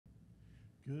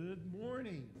Good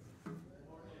morning.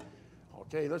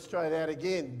 Okay, let's try that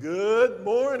again. Good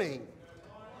morning.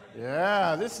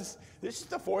 Yeah, this is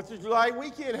the 4th of July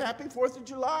weekend. Happy 4th of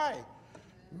July.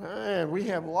 Man, we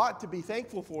have a lot to be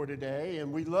thankful for today,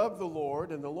 and we love the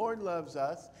Lord, and the Lord loves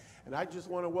us. And I just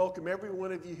want to welcome every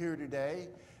one of you here today,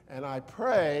 and I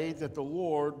pray that the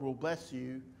Lord will bless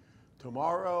you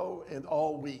tomorrow and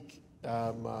all week.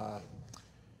 I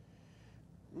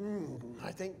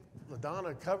think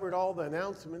LaDonna covered all the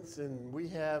announcements, and we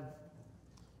have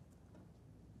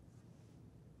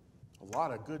a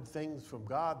lot of good things from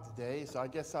God today, so I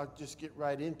guess I'll just get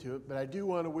right into it. But I do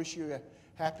want to wish you a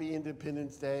happy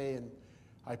Independence Day, and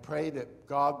I pray that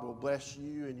God will bless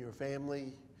you and your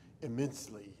family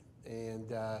immensely. And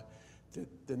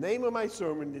the name of my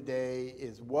sermon today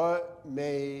is What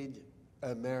Made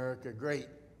America Great.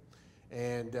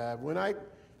 And when I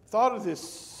thought of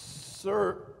this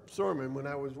sermon, when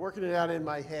I was working it out in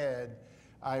my head,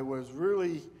 I was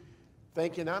really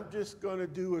thinking I'm just going to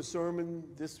do a sermon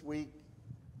this week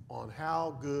on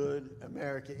how good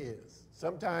America is.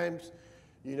 Sometimes,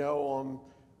 you know, on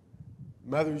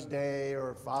Mother's Day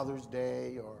or Father's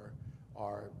Day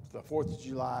or the 4th of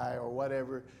July or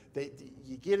whatever,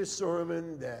 you get a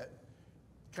sermon that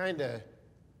kind of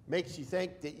makes you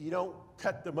think that you don't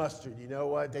cut the mustard. You know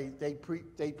what?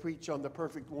 They preach on the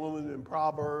perfect woman in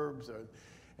Proverbs, and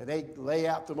they lay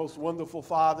out the most wonderful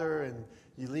father, and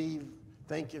you leave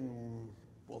thinking,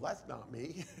 well, that's not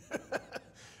me.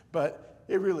 But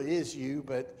it really is you.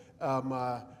 But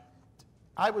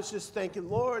I was just thinking,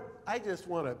 Lord, I just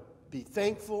want to be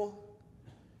thankful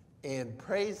and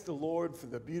praise the Lord for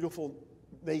the beautiful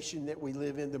nation that we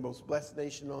live in, the most blessed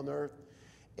nation on earth.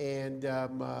 And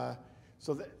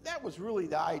so that was really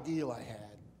the ideal I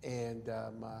had. And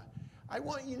I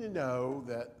want you to know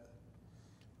that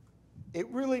it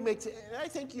really makes, and I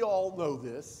think you all know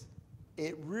this,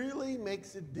 it really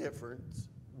makes a difference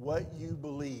what you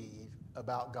believe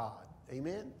about God.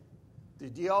 Amen?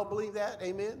 Did you all believe that?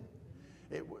 Amen?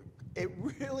 It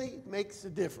really makes a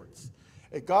difference.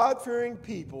 A God-fearing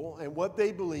people and what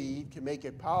they believe can make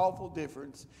a powerful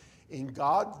difference in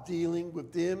God's dealing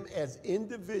with them as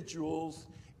individuals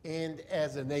and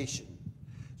as a nation.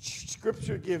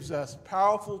 Scripture gives us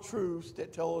powerful truths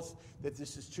that tell us that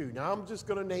this is true. Now, I'm just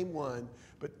going to name one,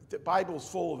 but the Bible's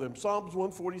full of them. Psalms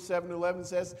 147:11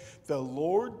 says, "The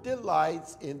Lord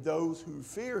delights in those who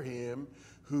fear him,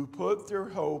 who put their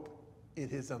hope in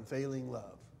his unfailing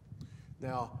love."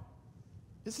 Now,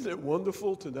 isn't it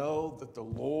wonderful to know that the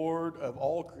Lord of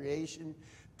all creation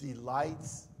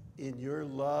delights in your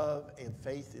love and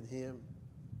faith in him?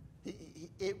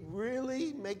 It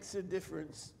really makes a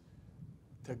difference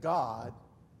to God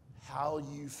how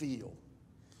you feel.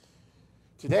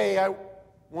 Today, I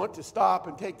want to stop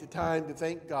and take the time to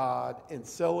thank God and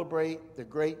celebrate the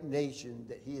great nation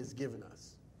that he has given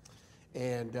us.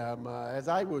 And as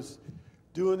I was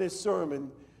doing this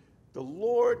sermon, the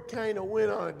Lord kind of went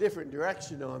on a different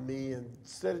direction on me. And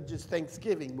instead of just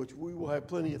Thanksgiving, which we will have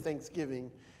plenty of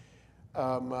Thanksgiving,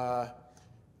 but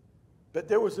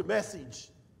there was a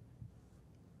message,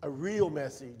 a real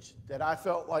message that I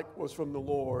felt like was from the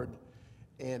Lord,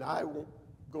 and I'm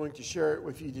going to share it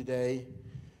with you today.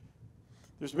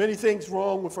 There's many things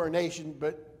wrong with our nation,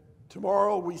 but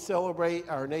tomorrow we celebrate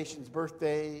our nation's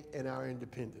birthday and our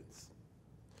independence.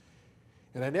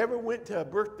 And I never went to a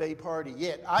birthday party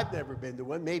yet. I've never been to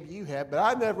one. Maybe you have, but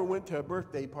I never went to a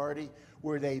birthday party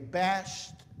where they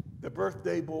bashed the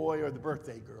birthday boy or the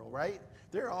birthday girl, right?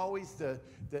 They're always the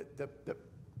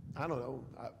I don't know,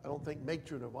 I don't think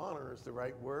matron of honor is the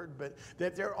right word, but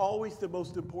that they're always the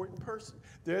most important person.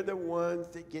 They're the ones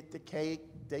that get the cake,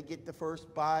 they get the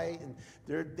first bite, and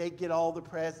they get all the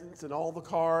presents and all the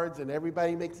cards, and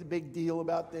everybody makes a big deal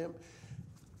about them.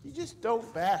 You just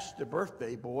don't bash the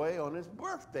birthday boy on his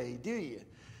birthday, do you?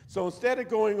 So instead of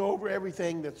going over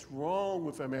everything that's wrong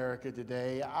with America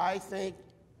today, I think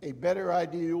a better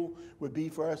ideal would be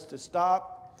for us to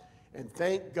stop and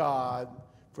thank God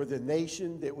for the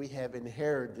nation that we have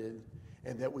inherited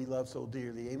and that we love so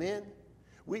dearly. Amen?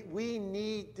 We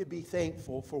need to be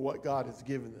thankful for what God has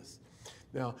given us.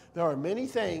 Now, there are many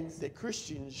things that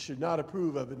Christians should not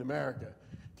approve of in America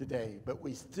today, but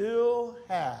we still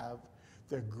have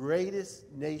the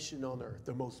greatest nation on earth,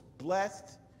 the most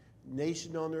blessed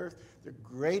nation on earth, the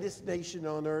greatest nation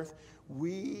on earth.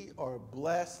 We are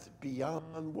blessed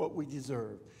beyond what we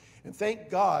deserve. And thank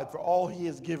God for all he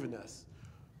has given us.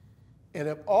 And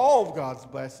of all of God's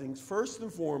blessings, first and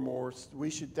foremost, we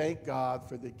should thank God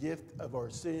for the gift of our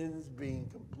sins being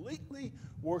completely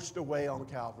washed away on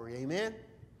Calvary. Amen?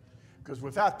 Because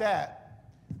without that,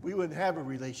 we wouldn't have a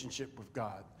relationship with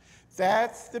God.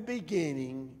 That's the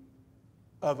beginning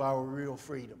of our real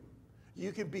freedom.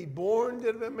 You can be born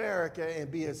to America and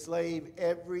be a slave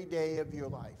every day of your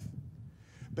life.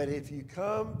 But if you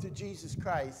come to Jesus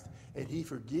Christ and he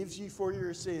forgives you for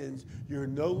your sins, you're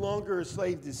no longer a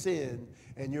slave to sin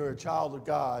and you're a child of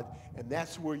God, and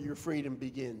that's where your freedom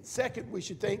begins. Second, we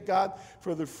should thank God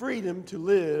for the freedom to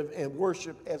live and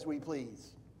worship as we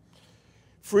please.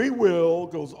 Free will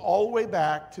goes all the way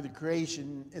back to the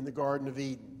creation in the Garden of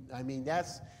Eden. I mean,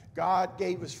 God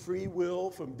gave us free will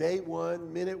from day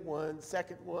one, minute one,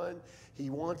 second one. He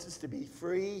wants us to be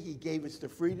free. He gave us the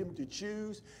freedom to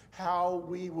choose how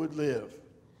we would live.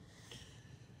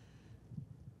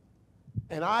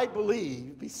 And I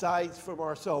believe, besides from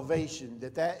our salvation,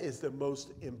 that is the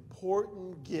most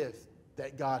important gift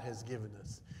that God has given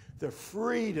us. The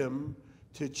freedom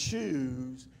to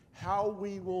choose how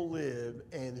we will live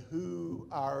and who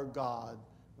our God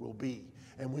will be.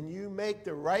 And when you make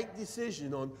the right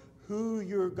decision on who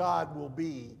your God will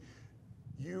be,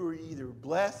 you are either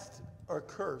blessed or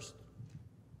cursed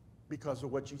because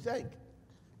of what you think.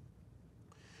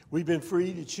 We've been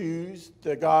free to choose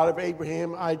the God of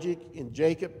Abraham, Isaac, and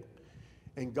Jacob,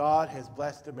 and God has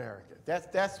blessed America.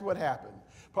 That's what happened.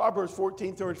 Proverbs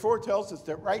 14:34 tells us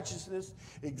that righteousness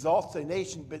exalts a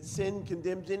nation, but sin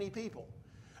condemns any people.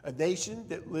 A nation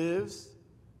that lives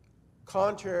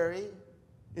contrary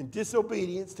in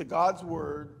disobedience to God's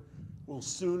word will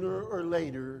sooner or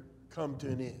later come to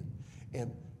an end.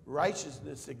 And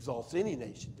righteousness exalts any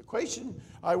nation. The question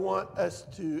I want us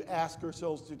to ask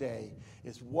ourselves today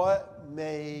is, what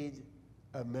made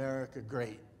America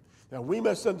great? Now, we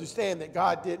must understand that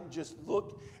God didn't just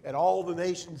look at all the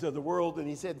nations of the world and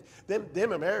he said,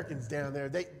 them Americans down there,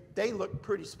 they look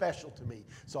pretty special to me,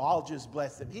 so I'll just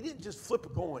bless them. He didn't just flip a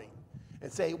coin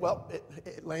and say, well,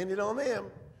 it landed on them.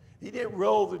 He didn't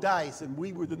roll the dice and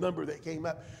we were the number that came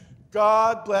up.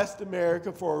 God blessed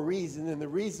America for a reason, and the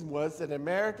reason was that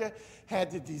America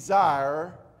had the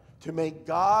desire to make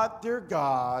God their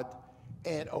God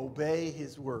and obey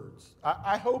his words.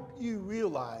 I hope you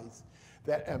realize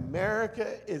that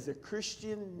America is a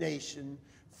Christian nation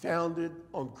founded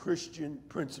on Christian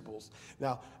principles.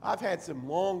 Now, I've had some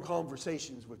long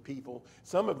conversations with people,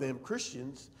 some of them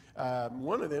Christians.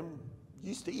 One of them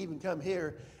used to even come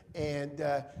here, and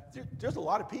there's a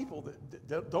lot of people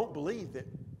that don't believe that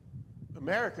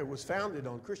America was founded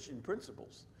on Christian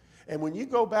principles. And when you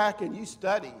go back and you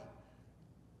study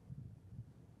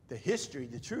the history,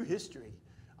 the true history,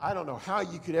 I don't know how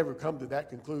you could ever come to that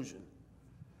conclusion.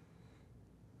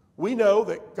 We know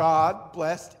that God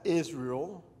blessed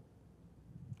Israel.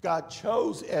 God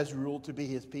chose Israel to be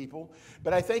his people.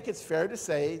 But I think it's fair to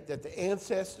say that the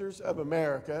ancestors of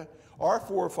America, our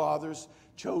forefathers,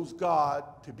 chose God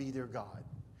to be their God.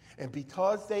 And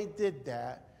because they did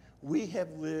that, we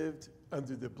have lived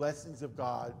under the blessings of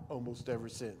God almost ever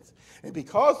since. And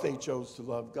because they chose to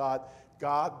love God,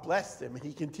 God blessed them, and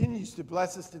he continues to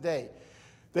bless us today.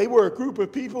 They were a group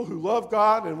of people who loved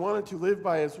God and wanted to live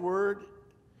by his word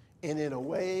and in a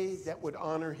way that would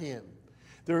honor him.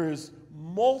 There is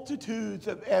multitudes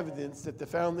of evidence that the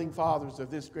founding fathers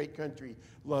of this great country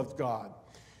loved God.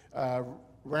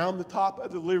 Around the top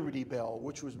of the Liberty Bell,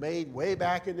 which was made way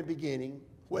back in the beginning,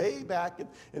 way back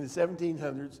in the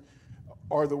 1700s,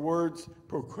 are the words,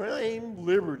 "Proclaim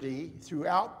liberty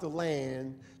throughout the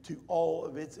land to all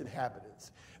of its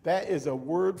inhabitants." That is a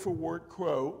word-for-word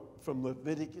quote from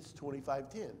Leviticus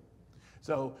 25:10.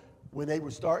 So when they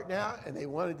were starting out and they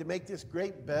wanted to make this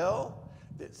great bell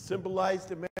that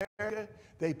symbolized America,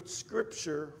 they put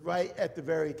scripture right at the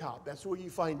very top. That's where you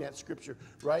find that scripture,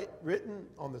 right, written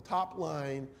on the top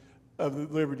line of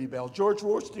the Liberty Bell. George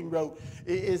Washington wrote,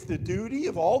 "It is the duty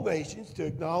of all nations to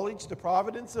acknowledge the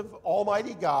providence of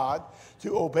Almighty God,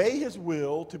 to obey his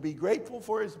will, to be grateful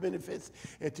for his benefits,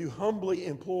 and to humbly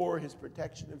implore his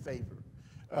protection and favor."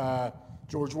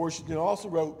 George Washington also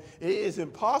wrote, "It is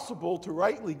impossible to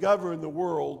rightly govern the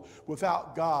world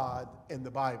without God and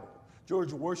the Bible."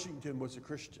 George Washington was a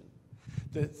Christian.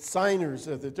 The signers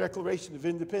of the Declaration of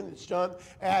Independence, John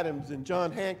Adams and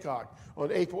John Hancock,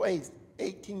 on April 8th,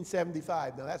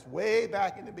 1875, now that's way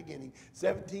back in the beginning,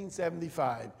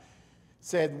 1775,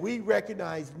 said, "We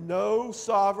recognize no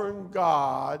sovereign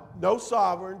God, no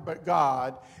sovereign but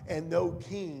God, and no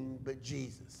king but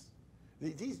Jesus."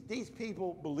 These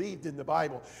people believed in the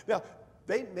Bible. Now,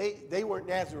 they weren't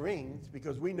Nazarenes,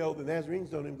 because we know the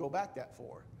Nazarenes don't even go back that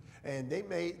far. And they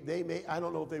may, I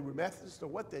don't know if they were Methodists or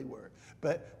what they were,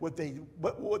 but what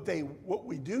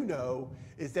we do know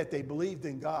is that they believed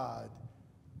in God,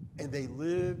 and they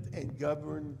lived and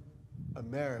governed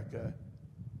America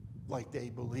like they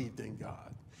believed in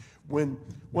God. When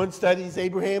one studies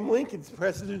Abraham Lincoln's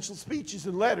presidential speeches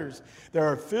and letters, they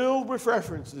are filled with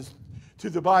references to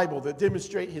the Bible that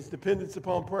demonstrate his dependence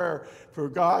upon prayer for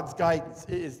God's guidance.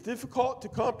 It is difficult to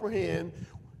comprehend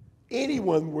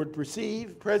anyone would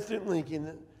perceive President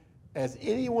Lincoln as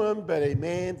anyone but a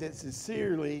man that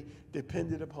sincerely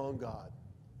depended upon God.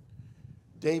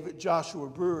 David Joshua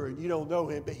Brewer, and you don't know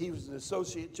him, but he was an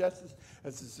associate justice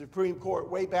at the Supreme Court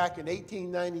way back in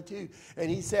 1892. And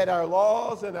he said our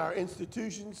laws and our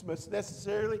institutions must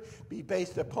necessarily be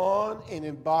based upon and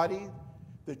embody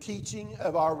the teaching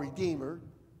of our Redeemer,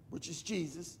 which is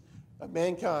Jesus, of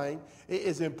mankind. It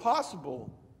is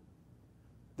impossible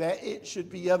that it should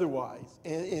be otherwise.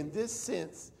 And in this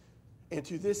sense, and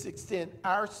to this extent,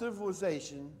 our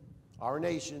civilization, our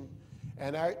nation,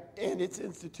 and its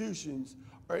institutions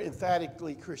are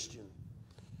emphatically Christian.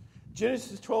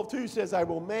 Genesis 12:2 says, I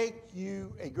will make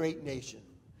you a great nation,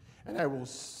 and I will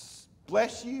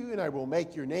bless you, and I will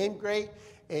make your name great,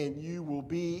 and you will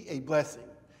be a blessing.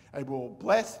 I will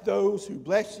bless those who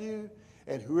bless you,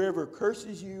 and whoever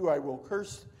curses you, I will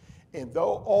curse, and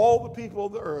though all the people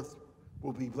of the earth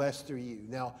will be blessed through you.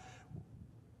 Now,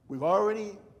 we've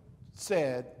already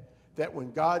said that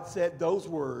when God said those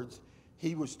words,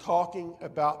 he was talking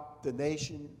about the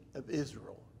nation of Israel.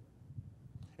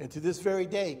 And to this very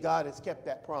day, God has kept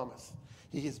that promise.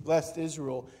 He has blessed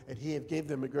Israel, and he has given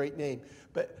them a great name.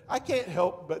 But I can't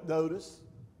help but notice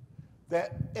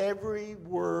that every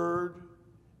word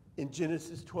in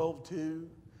Genesis 12:2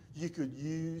 you could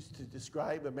use to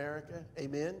describe America.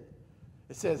 Amen?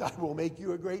 It says, I will make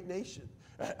you a great nation.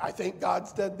 I think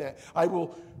God's done that. I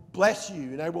will bless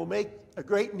you, and I will make a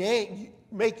great name,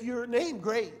 make your name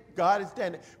great. God has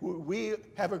done it. We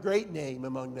have a great name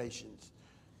among nations.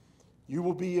 You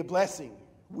will be a blessing.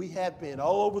 We have been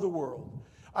all over the world.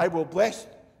 I will bless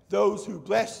those who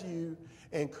bless you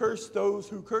and curse those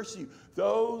who curse you.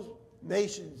 Those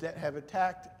nations that have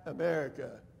attacked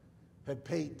America have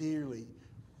paid dearly.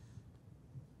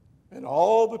 And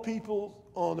all the people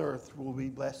on earth will be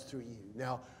blessed through you.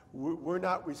 Now, we're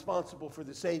not responsible for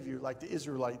the Savior like the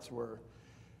Israelites were,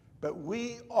 but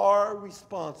we are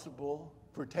responsible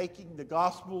for taking the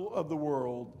gospel of the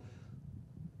world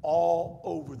all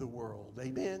over the world.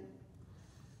 Amen?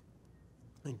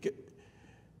 And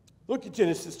look at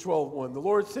Genesis 12:1. The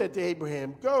Lord said to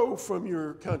Abraham, go from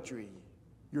your country,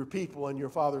 your people, and your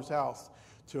father's house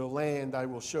to a land I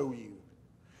will show you.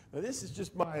 Now, this is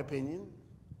just my opinion,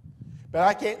 but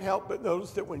I can't help but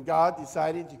notice that when God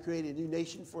decided to create a new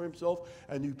nation for himself,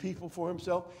 a new people for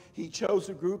himself, he chose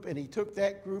a group, and he took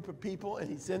that group of people and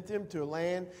he sent them to a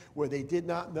land where they did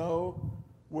not know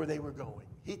where they were going.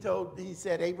 He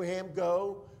said, Abraham,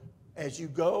 go. As you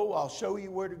go, I'll show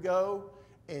you where to go,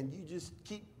 and you just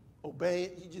keep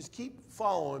obeying. You just keep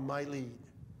following my lead.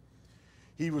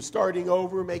 He was starting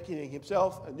over, making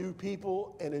himself a new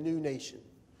people and a new nation.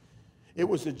 It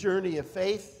was a journey of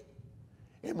faith,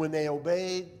 and when they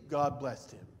obeyed, God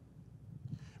blessed him.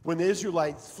 When the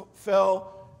Israelites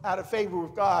fell out of favor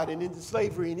with God and into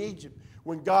slavery in Egypt,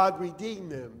 when God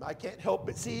redeemed them, I can't help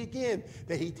but see again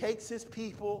that he takes his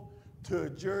people to a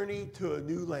journey to a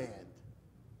new land.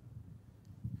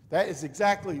 That is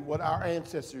exactly what our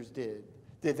ancestors did.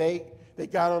 They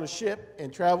got on a ship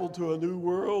and traveled to a new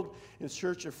world in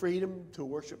search of freedom to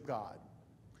worship God.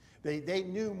 They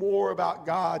knew more about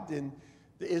God than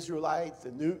the Israelites.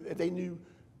 They knew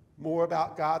more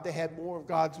about God. We have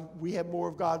more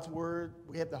of God's word.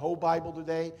 We have the whole Bible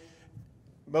today.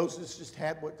 Moses just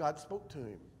had what God spoke to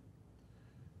him.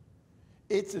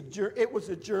 It was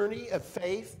a journey of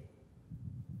faith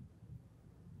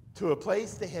to a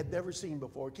place they had never seen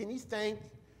before. Can you think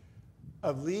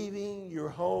of leaving your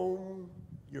home,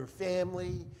 your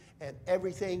family, and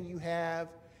everything you have,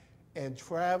 and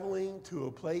traveling to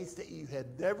a place that you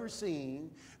had never seen,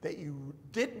 that you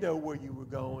didn't know where you were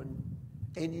going,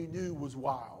 and you knew was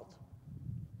wild?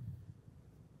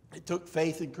 It took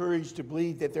faith and courage to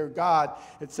believe that their God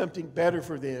had something better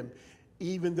for them,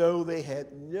 even though they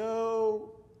had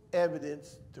no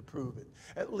evidence to prove it.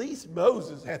 At least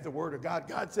Moses had the word of God.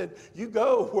 God said, you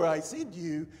go where I send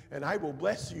you, and I will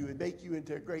bless you and make you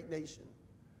into a great nation.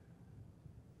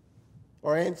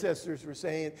 Our ancestors were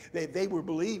saying that they were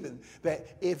believing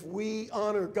that if we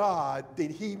honor God, then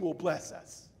he will bless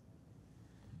us.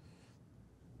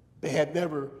 They had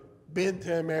never been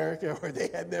to America, or they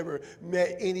had never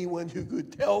met anyone who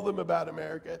could tell them about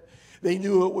America. They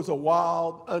knew it was a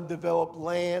wild, undeveloped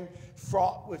land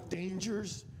fraught with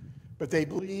dangers, but they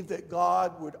believed that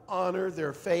God would honor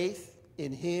their faith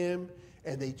in him,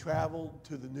 and they traveled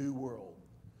to the new world.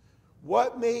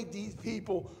 What made these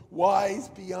people wise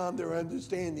beyond their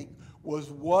understanding was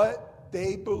what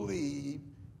they believe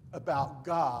about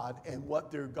God and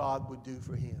what their God would do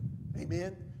for him.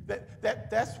 Amen?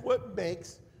 That's what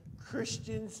makes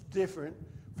Christians different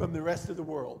from the rest of the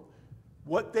world.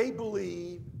 What they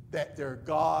believe that their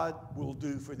God will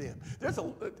do for them.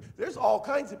 There's all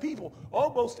kinds of people.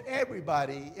 Almost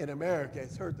everybody in America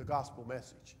has heard the gospel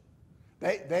message.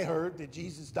 They heard that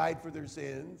Jesus died for their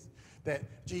sins, that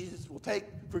Jesus will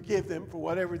forgive them for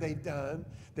whatever they've done,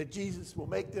 that Jesus will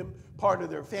make them part of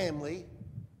their family.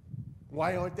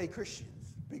 Why aren't they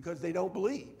Christians? Because they don't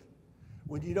believe.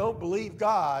 When you don't believe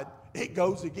God, it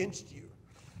goes against you.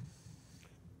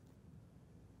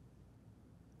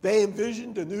 They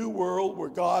envisioned a new world where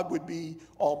God would be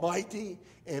almighty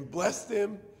and bless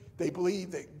them. They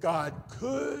believed that God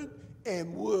could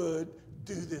and would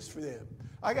do this for them.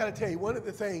 I got to tell you, one of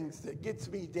the things that gets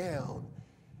me down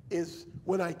is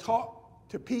when I talk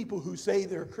to people who say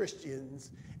they're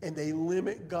Christians and they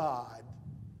limit God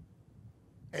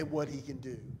and what he can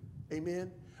do.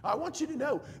 Amen? I want you to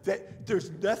know that there's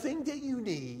nothing that you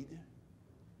need.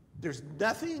 There's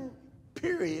nothing,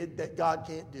 period, that God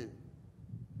can't do.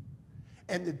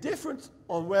 And the difference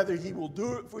on whether he will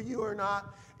do it for you or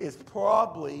not is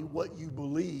probably what you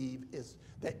believe is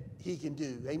that he can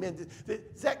do. Amen?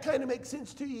 Does that kind of make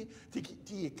sense to you? Do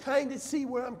you kind of see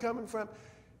where I'm coming from?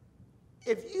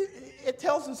 It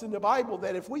tells us in the Bible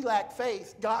that if we lack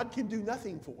faith, God can do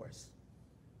nothing for us.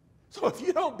 So if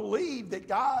you don't believe that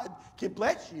God can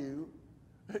bless you,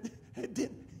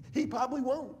 he probably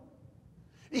won't.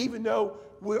 Even though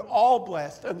we're all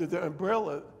blessed under the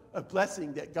umbrella of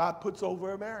blessing that God puts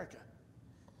over America.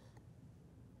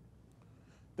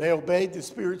 They obeyed the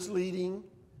Spirit's leading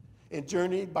and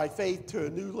journeyed by faith to a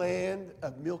new land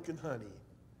of milk and honey.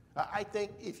 I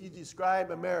think if you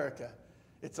describe America,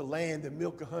 it's a land of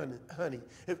milk and honey.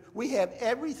 We have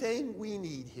everything we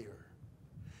need here.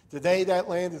 Today, that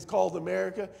land is called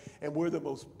America, and we're the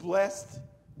most blessed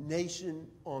nation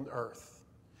on earth.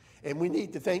 And we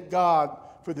need to thank God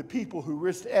for the people who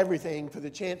risked everything for the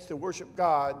chance to worship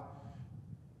God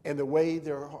and the way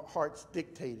their hearts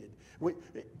dictated.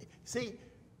 See,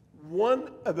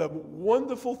 one of the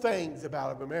wonderful things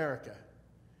about America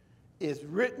is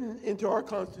written into our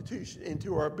Constitution,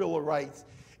 into our Bill of Rights,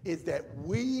 is that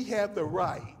we have the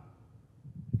right,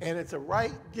 and it's a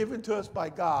right given to us by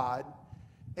God,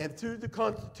 and through the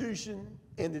Constitution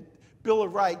and the Bill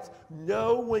of Rights,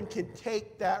 no one can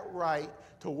take that right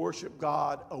to worship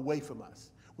God away from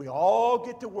us. We all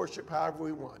get to worship however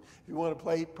we want. If you want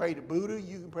to pray to Buddha,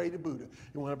 you can pray to Buddha.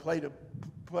 If you want to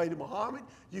pray to Muhammad,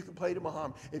 you can pray to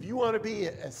Muhammad. If you want to be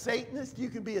a Satanist, you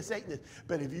can be a Satanist.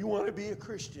 But if you want to be a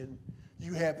Christian,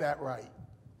 you have that right.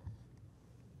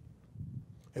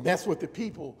 And that's what the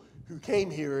people who came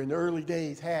here in the early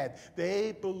days had.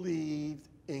 They believed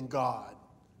in God.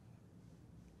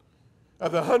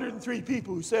 Of the 103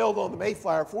 people who sailed on the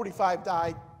Mayflower, 45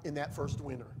 died in that first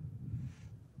winter.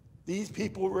 These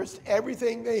people risked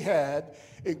everything they had,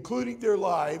 including their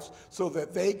lives, so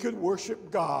that they could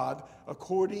worship God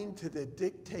according to the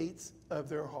dictates of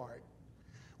their heart.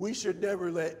 We should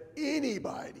never let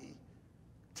anybody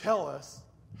tell us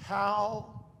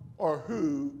how or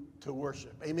who to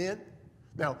worship. Amen?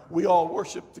 Now, we all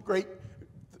worship the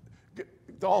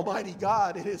Almighty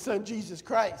God and his Son, Jesus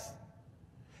Christ.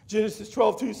 Genesis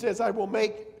 12:2 says, I will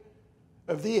make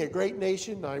of thee a great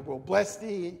nation. I will bless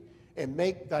thee and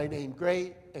make thy name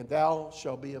great, and thou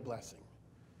shalt be a blessing.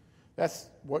 That's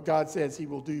what God says he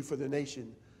will do for the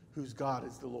nation whose God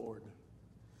is the Lord.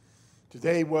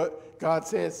 Today, what God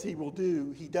says he will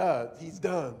do, he does. He's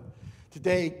done.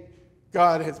 Today,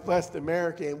 God has blessed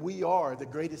America, and we are the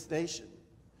greatest nation.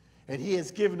 And he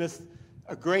has given us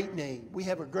a great name. We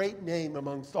have a great name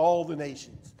amongst all the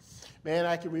nations. Man,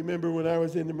 I can remember when I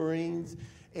was in the Marines,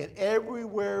 and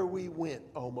everywhere we went,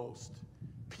 almost,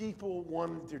 people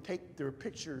wanted to take their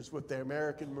pictures with the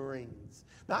American Marines.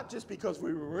 Not just because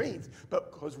we were Marines,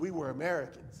 but because we were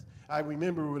Americans. I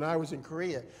remember when I was in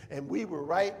Korea, and we were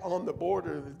right on the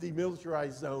border of the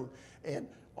demilitarized zone, and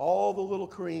all the little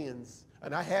Koreans,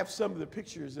 and I have some of the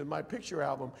pictures in my picture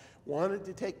album, wanted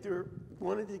to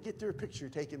get their picture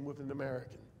taken with an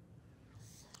American.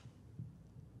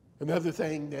 Another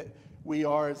thing that we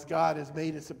are is God has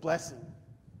made us a blessing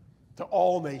to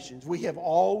all nations. We have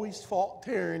always fought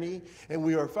tyranny, and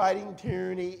we are fighting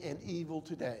tyranny and evil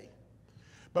today.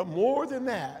 But more than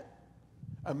that,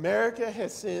 America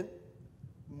has sent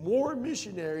more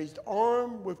missionaries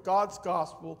armed with God's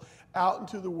gospel out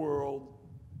into the world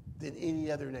than any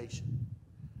other nation.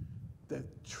 The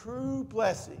true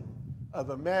blessing of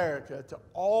America to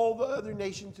all the other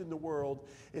nations in the world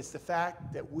is the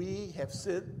fact that we have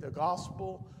sent the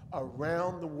gospel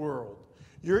around the world.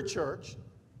 Your church,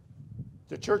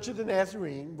 the Church of the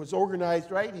Nazarene, was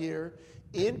organized right here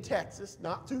in Texas,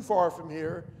 not too far from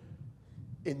here,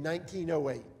 in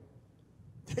 1908.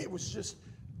 It was just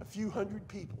a few hundred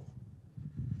people.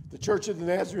 The Church of the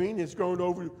Nazarene has grown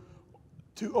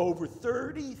to over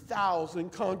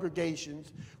 30,000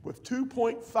 congregations with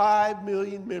 2.5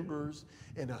 million members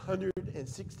in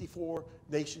 164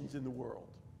 nations in the world.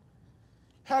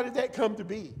 How did that come to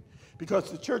be?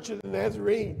 Because the Church of the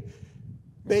Nazarene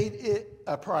made it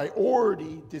a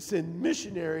priority to send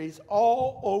missionaries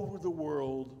all over the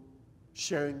world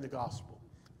sharing the gospel.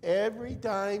 Every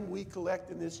time we collect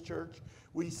in this church,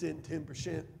 we send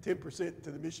 10%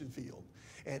 to the mission field.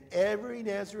 And every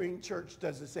Nazarene church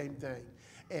does the same thing.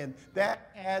 And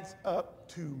that adds up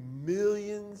to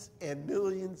millions and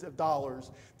millions of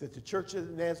dollars that the Church of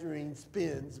the Nazarene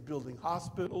spends building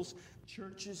hospitals,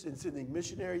 churches, and sending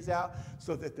missionaries out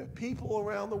so that the people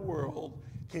around the world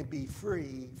can be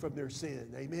free from their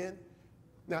sin. Amen?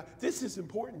 Now, this is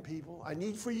important, people. I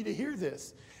need for you to hear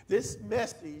this. This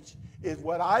message is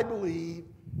what I believe,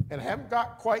 and I haven't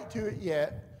got quite to it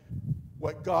yet,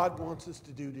 what God wants us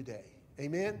to do today.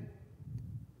 Amen?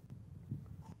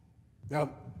 Now,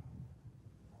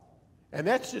 and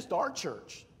that's just our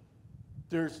church.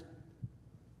 There's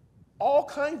all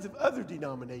kinds of other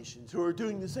denominations who are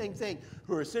doing the same thing,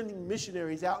 who are sending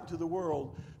missionaries out into the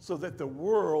world so that the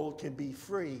world can be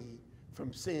free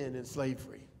from sin and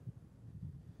slavery.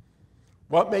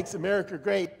 What makes America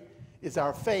great is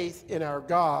our faith in our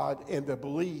God and the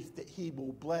belief that He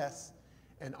will bless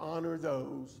and honor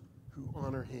those who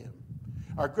honor Him.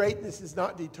 Our greatness is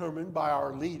not determined by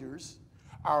our leaders,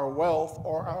 our wealth,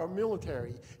 or our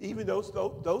military. Even those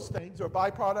things are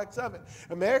byproducts of it.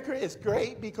 America is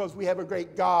great because we have a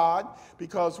great God,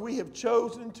 because we have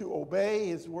chosen to obey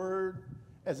His word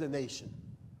as a nation.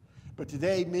 But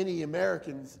today, many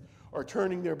Americans are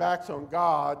turning their backs on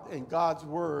God and God's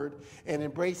word and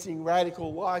embracing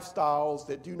radical lifestyles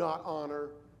that do not honor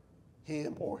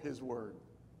Him or His word.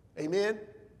 Amen?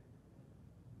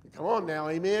 Come on now,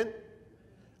 amen?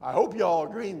 I hope you all are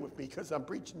agreeing with me because I'm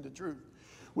preaching the truth.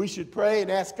 We should pray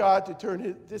and ask God to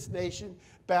turn this nation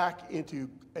back into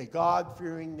a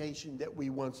God-fearing nation that we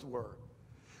once were.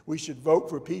 We should vote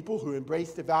for people who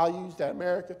embrace the values that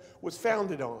America was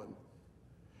founded on.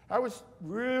 I was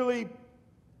really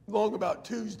long about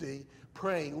Tuesday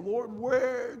praying, Lord,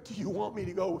 where do you want me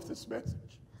to go with this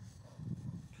message?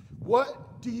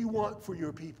 What do you want for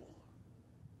your people?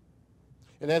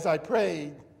 And as I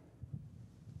prayed,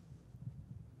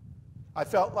 I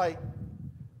felt like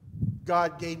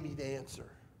God gave me the answer.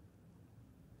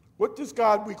 What does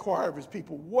God require of His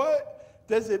people? What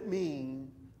does it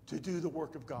mean to do the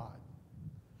work of God?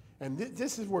 And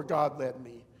this is where God led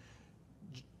me.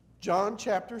 John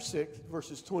chapter 6,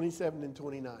 verses 27 and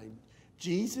 29.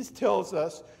 Jesus tells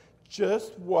us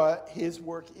just what His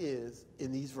work is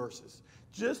in these verses.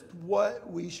 Just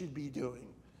what we should be doing.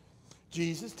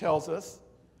 Jesus tells us,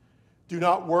 do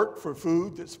not work for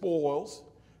food that spoils,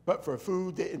 but for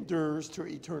food that endures to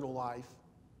eternal life.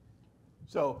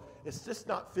 So it's just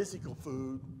not physical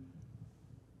food,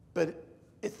 but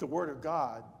it's the Word of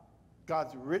God,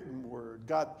 God's written Word,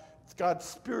 it's God's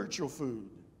spiritual food,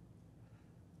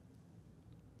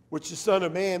 which the Son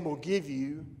of Man will give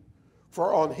you,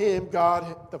 for on Him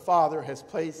God the Father has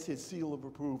placed His seal of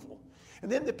approval.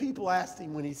 And then the people asked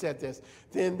Him when He said this,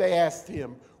 then they asked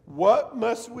Him, what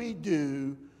must we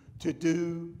do to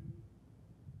do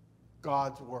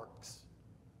God's works,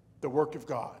 the work of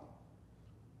God?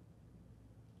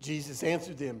 Jesus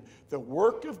answered them, the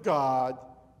work of God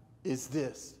is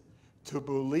this, to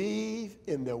believe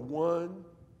in the one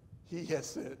He has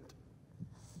sent.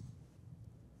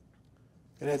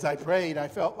 And as I prayed, I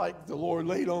felt like the Lord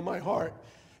laid on my heart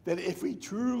that if we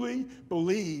truly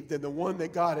believed in the one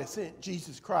that God has sent,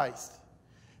 Jesus Christ,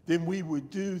 then we would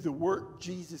do the work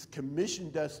Jesus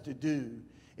commissioned us to do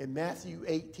in Matthew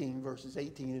 18, verses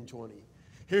 18 and 20.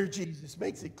 Here Jesus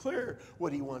makes it clear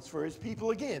what He wants for His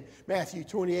people again. Matthew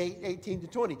 28, 18 to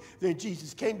 20. Then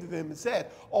Jesus came to them and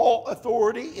said, all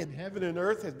authority in heaven and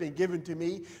earth has been given to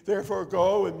me. Therefore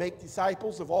go and make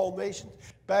disciples of all nations,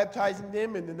 baptizing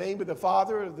them in the name of the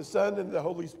Father, and of the Son, and of the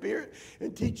Holy Spirit,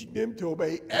 and teaching them to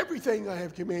obey everything I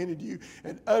have commanded you.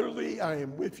 And utterly I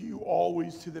am with you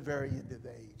always to the very end of the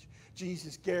age.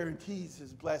 Jesus guarantees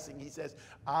His blessing. He says,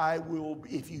 I will,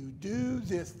 if you do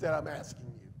this that I'm asking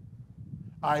you,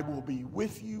 I will be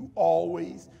with you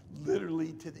always,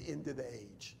 literally to the end of the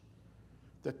age.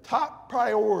 The top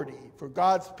priority for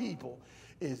God's people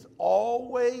is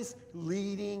always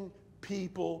leading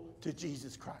people to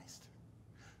Jesus Christ.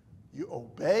 You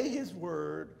obey His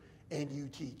word and you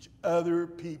teach other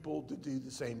people to do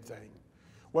the same thing.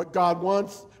 What God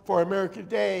wants for America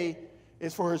today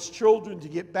is for his children to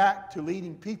get back to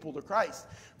leading people to Christ.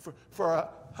 For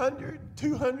 100,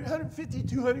 200, 150,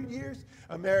 200 years,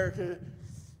 America's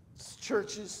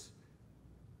churches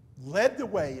led the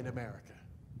way in America.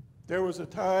 There was a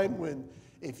time when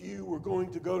if you were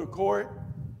going to go to court,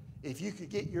 if you could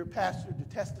get your pastor to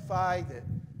testify that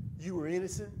you were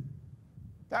innocent,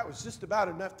 that was just about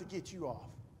enough to get you off.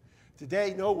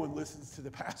 Today, no one listens to the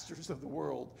pastors of the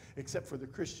world except for the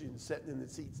Christians sitting in the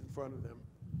seats in front of them.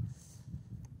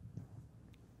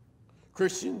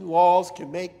 Christian laws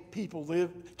can't make people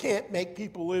live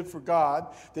for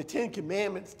God. The Ten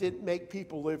Commandments didn't make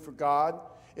people live for God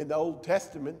in the Old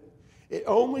Testament. It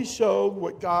only showed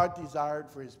what God desired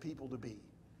for his people to be.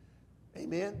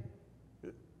 Amen?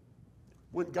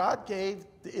 When God gave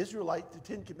the Israelites the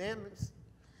Ten Commandments,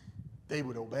 they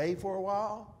would obey for a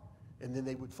while, and then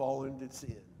they would fall into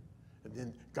sin. And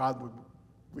then God would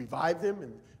revive them,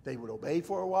 and they would obey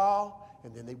for a while,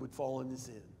 and then they would fall into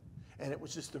sin. And it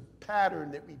was just a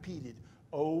pattern that repeated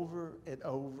over and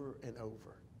over and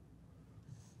over.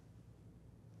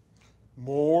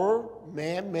 More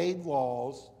man-made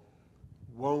laws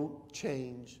won't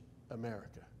change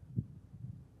America.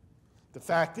 The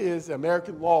fact is,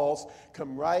 American laws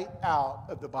come right out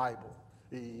of the Bible.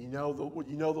 You know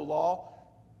the law?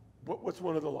 What's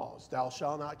one of the laws? Thou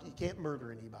shalt not. You can't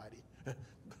murder anybody.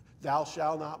 Thou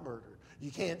shalt not murder.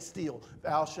 You can't steal.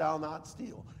 Thou shalt not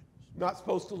steal. Not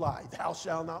supposed to lie. Thou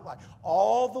shalt not lie.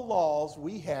 All the laws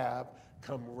we have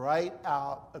come right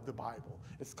out of the Bible.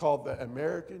 It's called the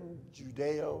American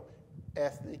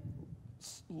Judeo-ethnic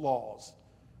laws.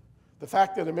 The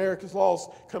fact that America's laws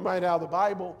come right out of the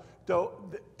Bible, though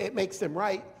it makes them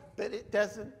right, but it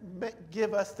doesn't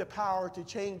give us the power to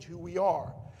change who we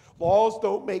are. Laws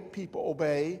don't make people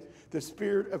obey. The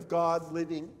Spirit of God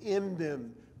living in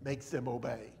them makes them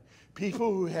obey.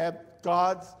 People who have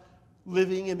God's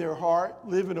living in their heart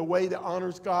live in a way that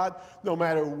honors God no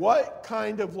matter what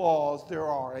kind of laws there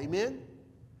are. Amen?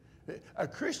 A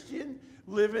Christian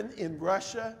living in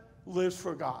Russia lives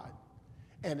for God.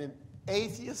 And an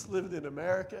atheist living in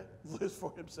America lives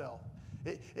for himself.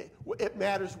 It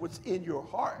matters what's in your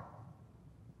heart,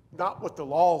 not what the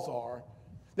laws are.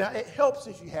 Now, it helps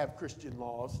if you have Christian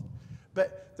laws,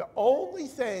 but the only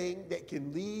thing that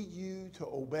can lead you to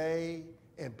obey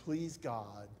and please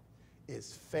God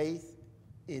is faith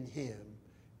in him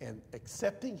and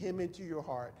accepting him into your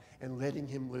heart and letting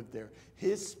him live there.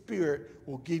 His Spirit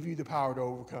will give you the power to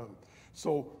overcome.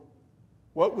 So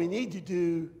what we need to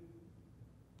do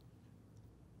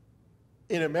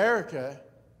in America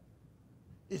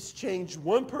is change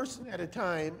one person at a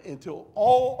time until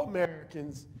all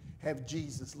Americans have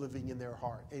Jesus living in their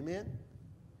heart. Amen?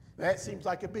 That seems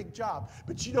like a big job,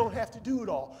 but you don't have to do it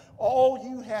all. All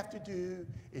you have to do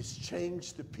is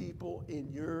change the people in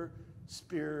your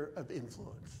sphere of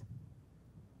influence.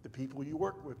 The people you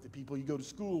work with, the people you go to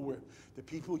school with, the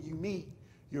people you meet,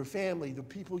 your family, the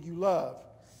people you love.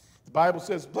 The Bible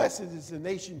says, blessed is the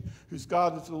nation whose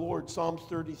God is the Lord, Psalms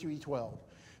 33:12.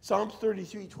 Psalms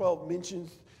 33:12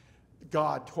 mentions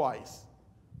God twice.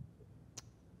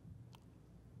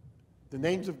 The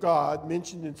names of God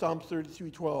mentioned in Psalms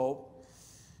 33:12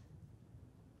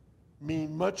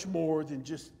 mean much more than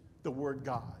just the word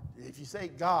God. If you say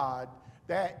God,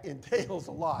 that entails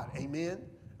a lot. Amen?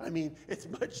 I mean, it's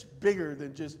much bigger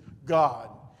than just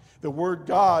God. The word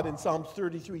God in Psalms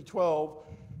 33:12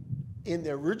 in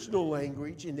the original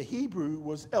language, in the Hebrew,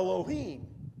 was Elohim.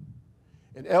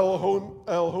 And Elohim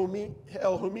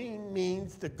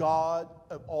means the God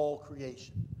of all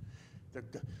creation. The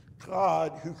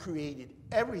God who created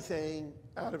everything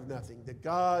out of nothing. The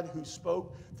God who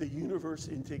spoke the universe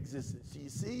into existence. Do you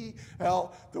see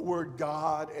how the word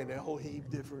God and Elohim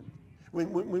different?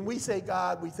 When we say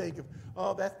God, we think of,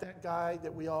 oh, that's that guy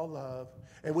that we all love.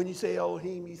 And when you say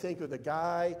Elohim, you think of the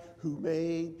guy who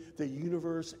made the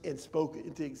universe and spoke it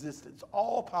into existence.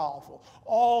 All powerful,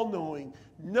 all knowing,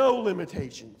 no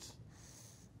limitations.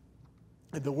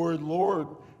 And the word Lord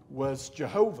was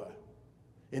Jehovah.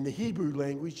 In the Hebrew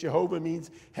language, Jehovah means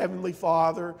Heavenly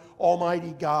Father,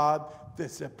 Almighty God, the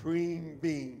Supreme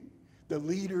Being, the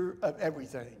leader of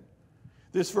everything.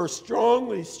 This verse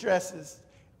strongly stresses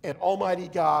an Almighty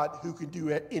God who can do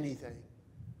anything.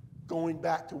 Going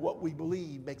back to what we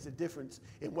believe makes a difference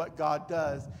in what God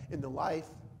does in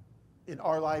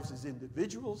our lives as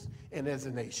individuals and as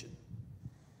a nation.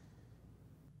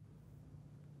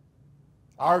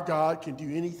 Our God can do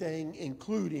anything,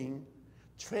 including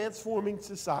transforming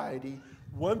society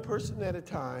one person at a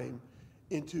time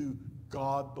into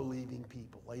God-believing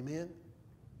people. Amen?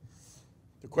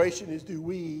 The question is, do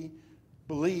we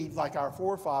believe, like our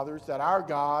forefathers, that our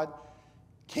God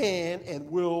can and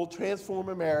will transform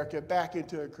America back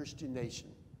into a Christian nation?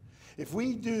 If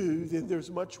we do, then there's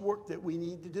much work that we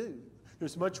need to do.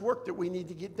 There's much work that we need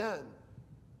to get done.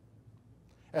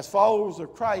 As followers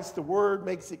of Christ, the Word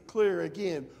makes it clear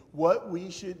again what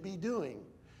we should be doing.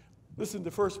 Listen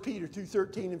to 1 Peter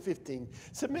 2:13 and 15.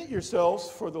 Submit yourselves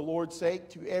for the Lord's sake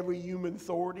to every human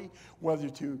authority, whether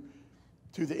to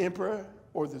the emperor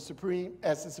or the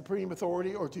supreme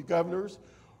authority, or to governors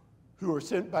who are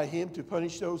sent by him to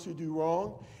punish those who do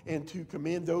wrong and to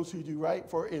commend those who do right.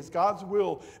 For it is God's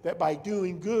will that by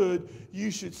doing good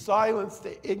you should silence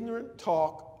the ignorant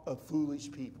talk of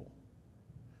foolish people.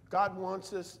 God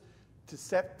wants us to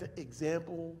set the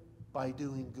example by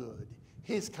doing good,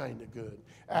 his kind of good.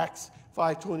 Acts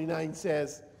 5:29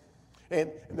 says,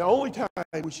 and the only time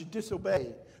we should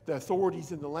disobey the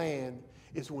authorities in the land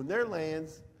is when their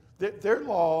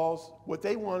laws, what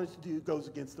they want us to do, goes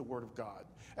against the Word of God.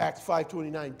 Acts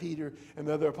 5:29, Peter and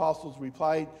the other apostles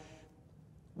replied,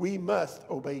 we must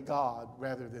obey God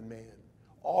rather than man.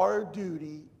 Our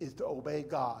duty is to obey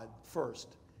God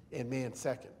first and man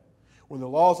second. When the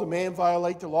laws of man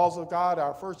violate the laws of God,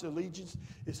 our first allegiance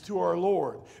is to our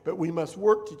Lord. But we must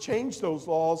work to change those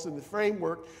laws in the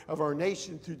framework of our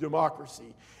nation through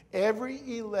democracy.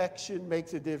 Every election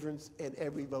makes a difference and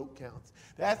every vote counts.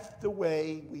 That's the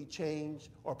way we change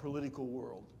our political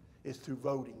world, is through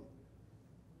voting.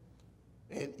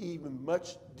 And even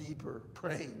much deeper,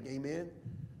 praying. Amen?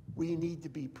 We need to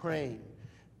be praying.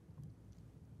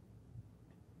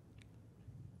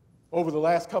 Over the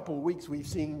last couple of weeks, we've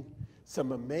seen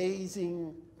some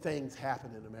amazing things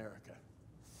happen in America.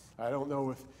 I don't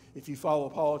know if you follow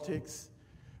politics,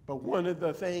 but one of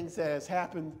the things that has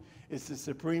happened is the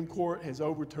Supreme Court has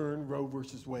overturned Roe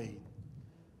versus Wade.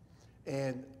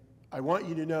 And I want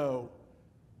you to know,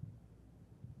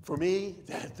 for me,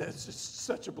 that's just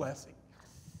such a blessing.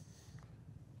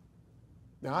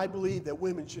 Now, I believe that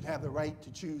women should have the right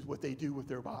to choose what they do with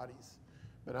their bodies,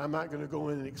 but I'm not going to go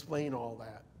in and explain all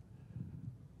that.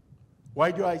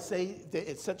 Why do I say that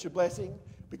it's such a blessing?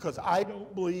 Because I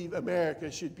don't believe America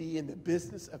should be in the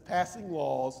business of passing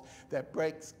laws that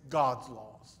breaks God's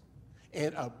laws.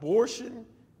 And abortion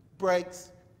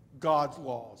breaks God's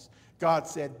laws. God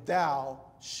said, thou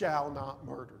shalt not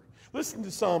murder. Listen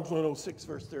to Psalms 106,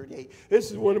 verse 38.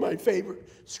 This is one of my favorite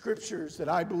scriptures that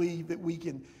I believe that we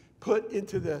can put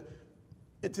into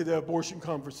the abortion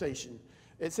conversation.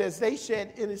 It says, they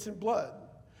shed innocent blood,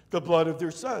 the blood of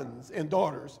their sons and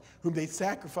daughters, whom they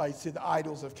sacrificed to the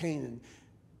idols of Canaan,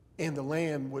 and the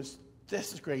land was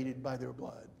desecrated by their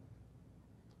blood.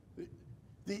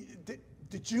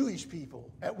 The Jewish people,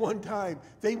 at one time,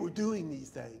 they were doing these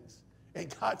things.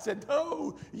 And God said,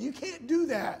 no, you can't do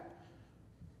that.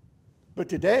 But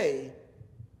today,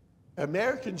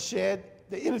 Americans shed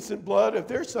the innocent blood of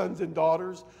their sons and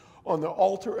daughters on the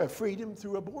altar of freedom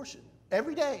through abortion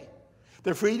every day.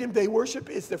 The freedom they worship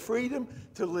is the freedom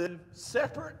to live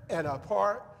separate and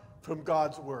apart from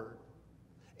God's word.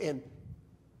 And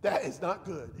that is not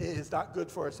good. It is not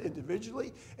good for us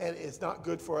individually, and it's not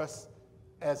good for us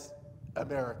as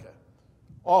America.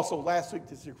 Also, last week,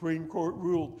 the Supreme Court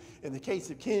ruled in the case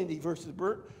of Kennedy versus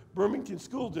Birmingham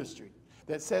School District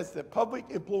that says that public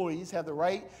employees have the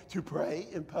right to pray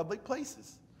in public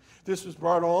places. This was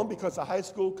brought on because a high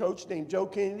school coach named Joe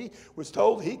Kennedy was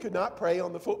told he could not pray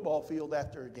on the football field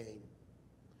after a game.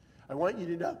 I want you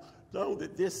to know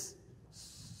that this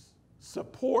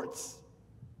supports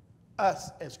us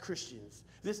as Christians.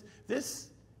 This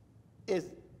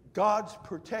is God's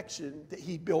protection that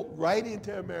he built right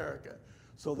into America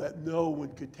so that no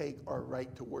one could take our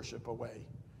right to worship away.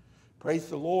 Praise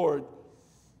the Lord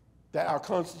that our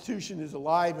Constitution is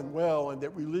alive and well and that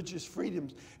religious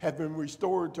freedoms have been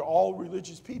restored to all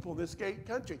religious people in this great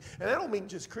country. And I don't mean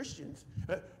just Christians.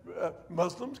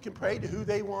 Muslims can pray to who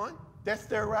they want. That's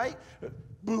their right.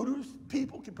 Buddhist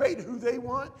people can pray to who they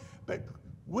want. But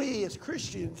we as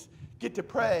Christians get to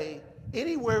pray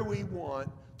anywhere we want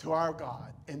to our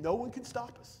God, and no one can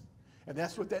stop us. And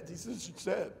that's what that decision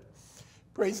said.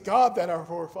 Praise God that our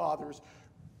forefathers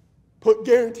put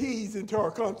guarantees into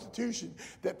our Constitution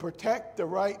that protect the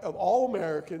right of all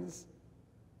Americans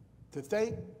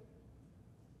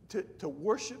to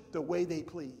worship the way they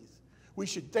please. We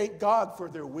should thank God for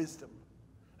their wisdom.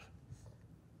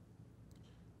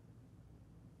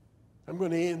 I'm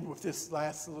going to end with this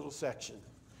last little section.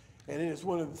 And it is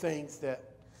one of the things that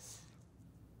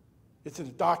it's a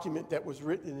document that was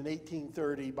written in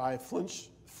 1830 by a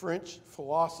French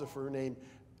philosopher named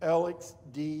Alex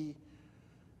de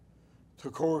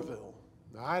Tocqueville.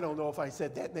 Now, I don't know if I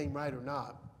said that name right or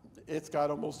not. It's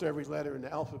got almost every letter in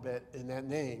the alphabet in that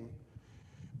name.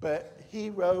 But he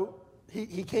wrote,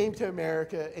 he came to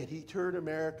America, and he toured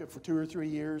America for 2 or 3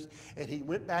 years, and he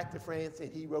went back to France,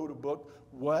 and he wrote a book,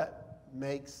 What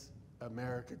Makes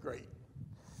America Great.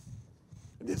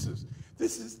 And this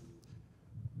is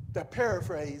the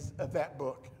paraphrase of that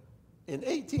book. In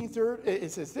 1830,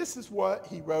 it says, this is what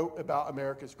he wrote about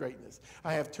America's greatness.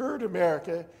 I have toured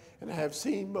America, and I have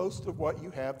seen most of what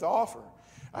you have to offer.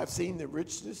 I've seen the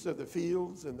richness of the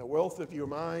fields and the wealth of your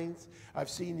mines. I've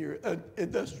seen your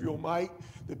industrial might,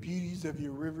 the beauties of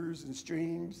your rivers and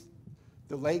streams,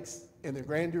 the lakes and the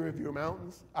grandeur of your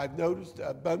mountains. I've noticed the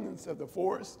abundance of the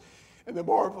forests and the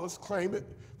marvelous climate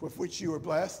with which you are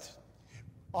blessed.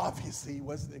 Obviously, he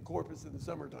wasn't in Corpus in the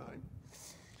summertime.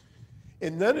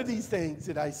 In none of these things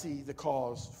did I see the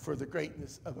cause for the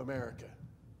greatness of America.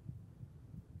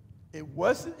 It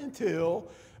wasn't until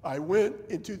I went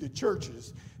into the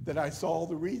churches that I saw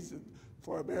the reason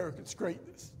for America's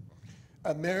greatness.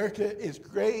 America is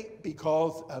great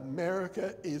because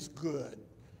America is good.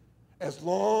 As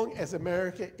long as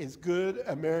America is good,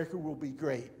 America will be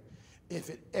great. If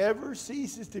it ever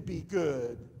ceases to be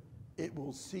good, it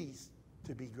will cease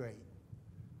to be great.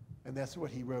 And that's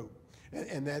what he wrote.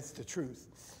 And that's the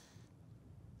truth.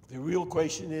 The real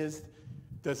question is,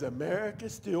 does America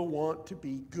still want to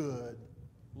be good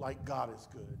like God is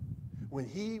good? When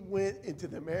he went into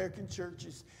the American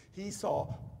churches, he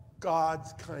saw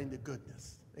God's kind of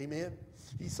goodness. Amen?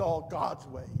 He saw God's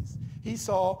ways. He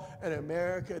saw an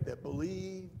America that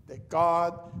believed that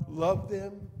God loved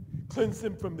them, cleansed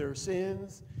them from their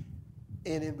sins,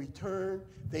 and in return,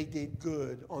 they did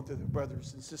good unto their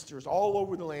brothers and sisters all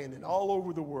over the land and all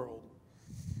over the world.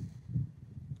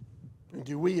 And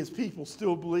do we as people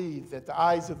still believe that the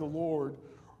eyes of the Lord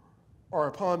are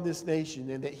upon this nation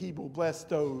and that he will bless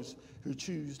those who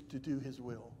choose to do his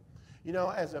will? You know,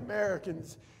 as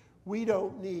Americans, we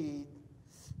don't need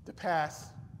to pass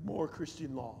more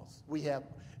Christian laws.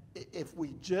 If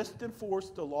we just enforce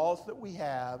the laws that we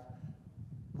have,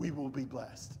 we will be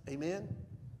blessed. Amen?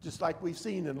 Just like we've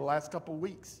seen in the last couple of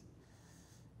weeks.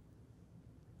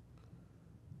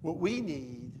 What we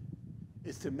need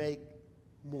is to make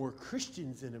more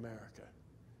Christians in America.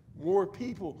 More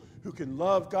people who can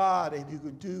love God and who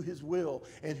can do his will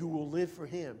and who will live for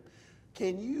him.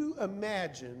 Can you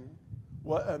imagine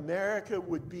what America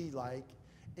would be like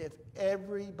if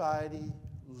everybody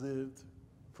lived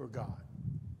for God?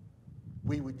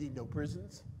 We would need no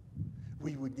prisons.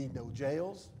 We would need no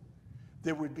jails.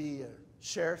 There would be a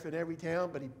sheriff in every town,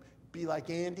 but he'd be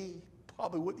like Andy.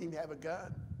 Probably wouldn't even have a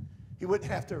gun. He wouldn't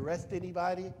have to arrest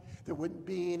anybody. There wouldn't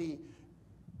be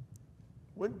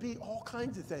all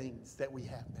kinds of things that we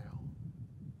have now.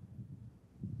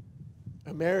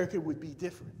 America would be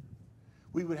different.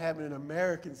 We would have an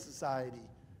American society.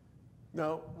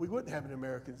 No, we wouldn't have an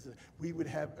American society. We would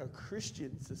have a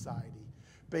Christian society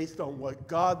based on what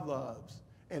God loves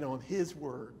and on his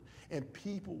word. And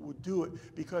people would do it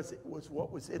because it was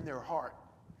what was in their heart.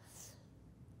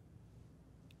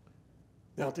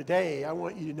 Now today, I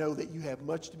want you to know that you have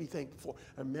much to be thankful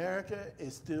for. America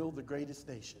is still the greatest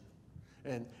nation.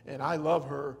 And I love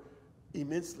her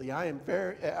immensely.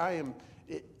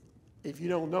 If you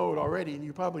don't know it already, and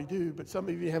you probably do, but some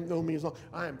of you haven't known me as long,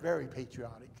 I am very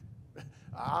patriotic.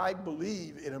 I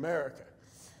believe in America.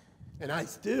 And I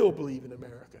still believe in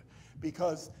America.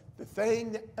 Because the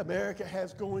thing that America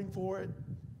has going for it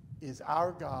is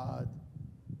our God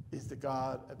is the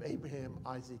God of Abraham,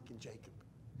 Isaac, and Jacob.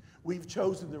 We've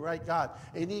chosen the right God.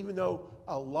 And even though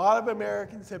a lot of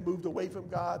Americans have moved away from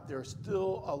God, there are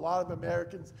still a lot of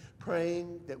Americans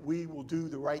praying that we will do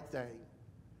the right thing.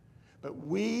 But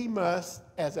we must,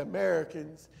 as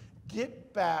Americans,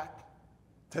 get back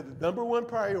to the number one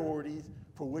priority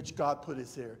for which God put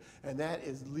us here. And that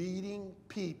is leading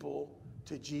people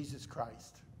to Jesus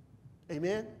Christ.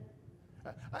 Amen?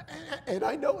 And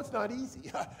I know it's not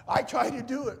easy. I try to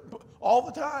do it all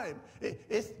the time.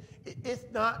 It's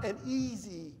not an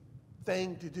easy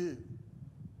thing to do.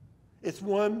 It's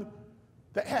one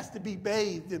that has to be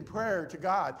bathed in prayer to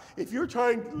God. If you're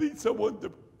trying to lead someone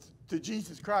to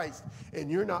Jesus Christ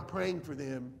and you're not praying for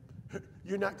them,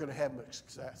 you're not going to have much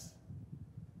success.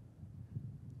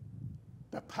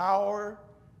 The power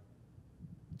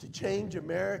to change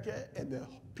America and the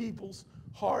people's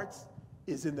hearts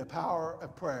is in the power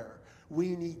of prayer.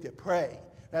 We need to pray.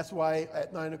 That's why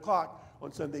at 9 o'clock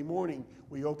on Sunday morning,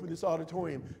 we open this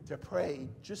auditorium to pray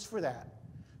just for that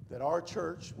our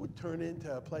church would turn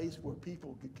into a place where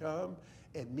people could come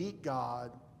and meet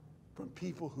God from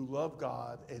people who love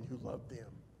God and who love them.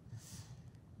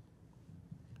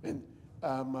 And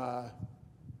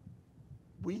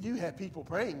we do have people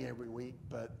praying every week,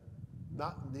 but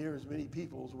not near as many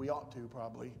people as we ought to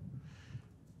probably.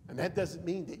 And that doesn't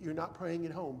mean that you're not praying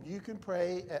at home. You can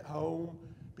pray at home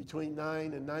between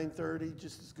 9 and 9:30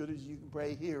 just as good as you can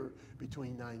pray here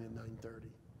between 9 and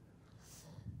 9:30.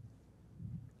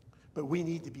 But we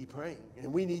need to be praying,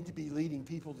 and we need to be leading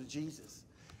people to Jesus.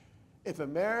 If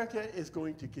America is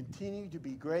going to continue to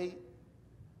be great,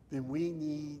 then we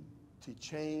need to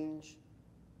change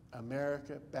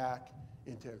America back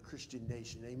into a Christian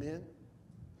nation. Amen?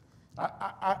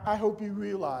 I hope you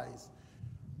realize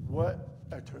what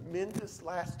a tremendous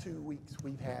last 2 weeks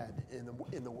we've had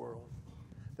in the world.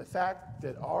 The fact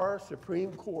that our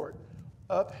Supreme Court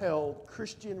upheld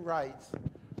Christian rights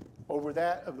over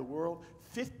that of the world,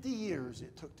 50 years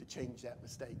it took to change that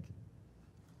mistake.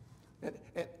 And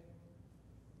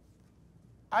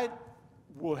I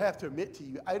will have to admit to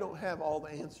you, I don't have all the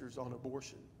answers on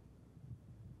abortion.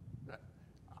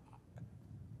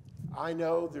 I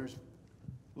know there's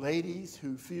ladies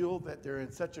who feel that they're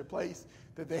in such a place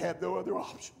that they have no other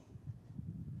option.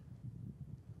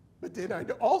 But then I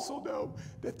also know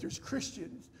that there's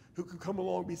Christians who can come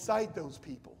along beside those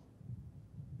people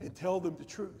and tell them the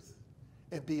truth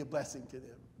and be a blessing to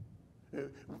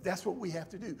them. That's what we have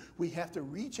to do. We have to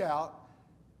reach out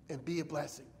and be a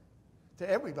blessing to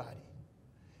everybody.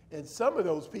 And some of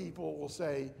those people will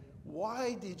say,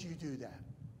 why did you do that?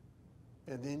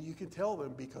 And then you can tell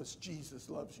them, because Jesus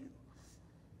loves you.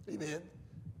 Amen?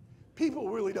 People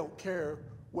really don't care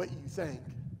what you think.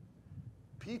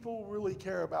 People really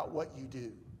care about what you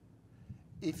do.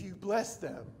 If you bless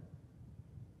them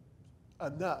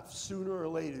enough, sooner or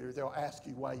later, they'll ask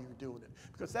you why you're doing it.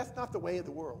 Because that's not the way of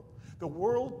the world. The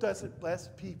world doesn't bless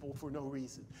people for no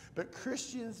reason. But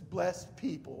Christians bless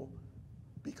people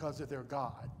because of their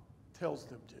God tells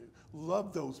them to.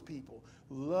 Love those people.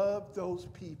 Love those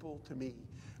people to me.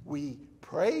 We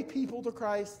pray people to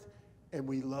Christ, and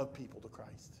we love people to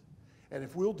Christ. And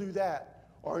if we'll do that,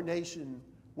 our nation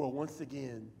will once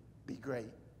again be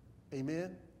great.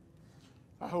 Amen?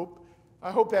 I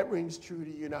hope that rings true to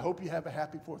you, and I hope you have a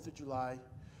happy 4th of July.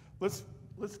 Let's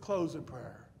close in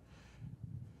prayer.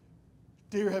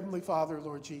 Dear Heavenly Father,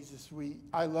 Lord Jesus,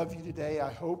 I love you today.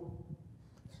 I hope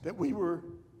that we were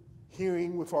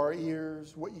hearing with our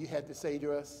ears what you had to say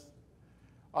to us.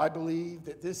 I believe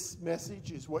that this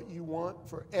message is what you want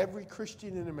for every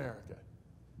Christian in America,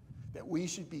 that we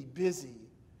should be busy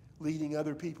leading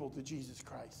other people to Jesus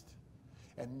Christ.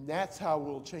 And that's how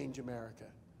we'll change America.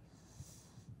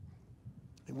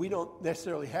 And we don't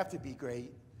necessarily have to be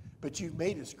great, but you've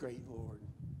made us great, Lord.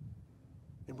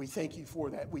 And we thank you for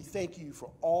that. We thank you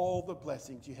for all the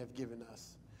blessings you have given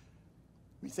us.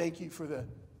 We thank you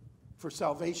for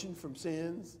salvation from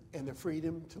sins and the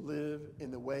freedom to live in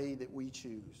the way that we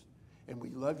choose. And we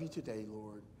love you today,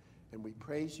 Lord. And we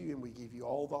praise you and we give you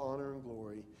all the honor and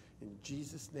glory. In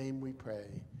Jesus' name we pray.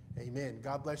 Amen.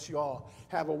 God bless you all.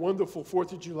 Have a wonderful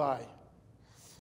 4th of July.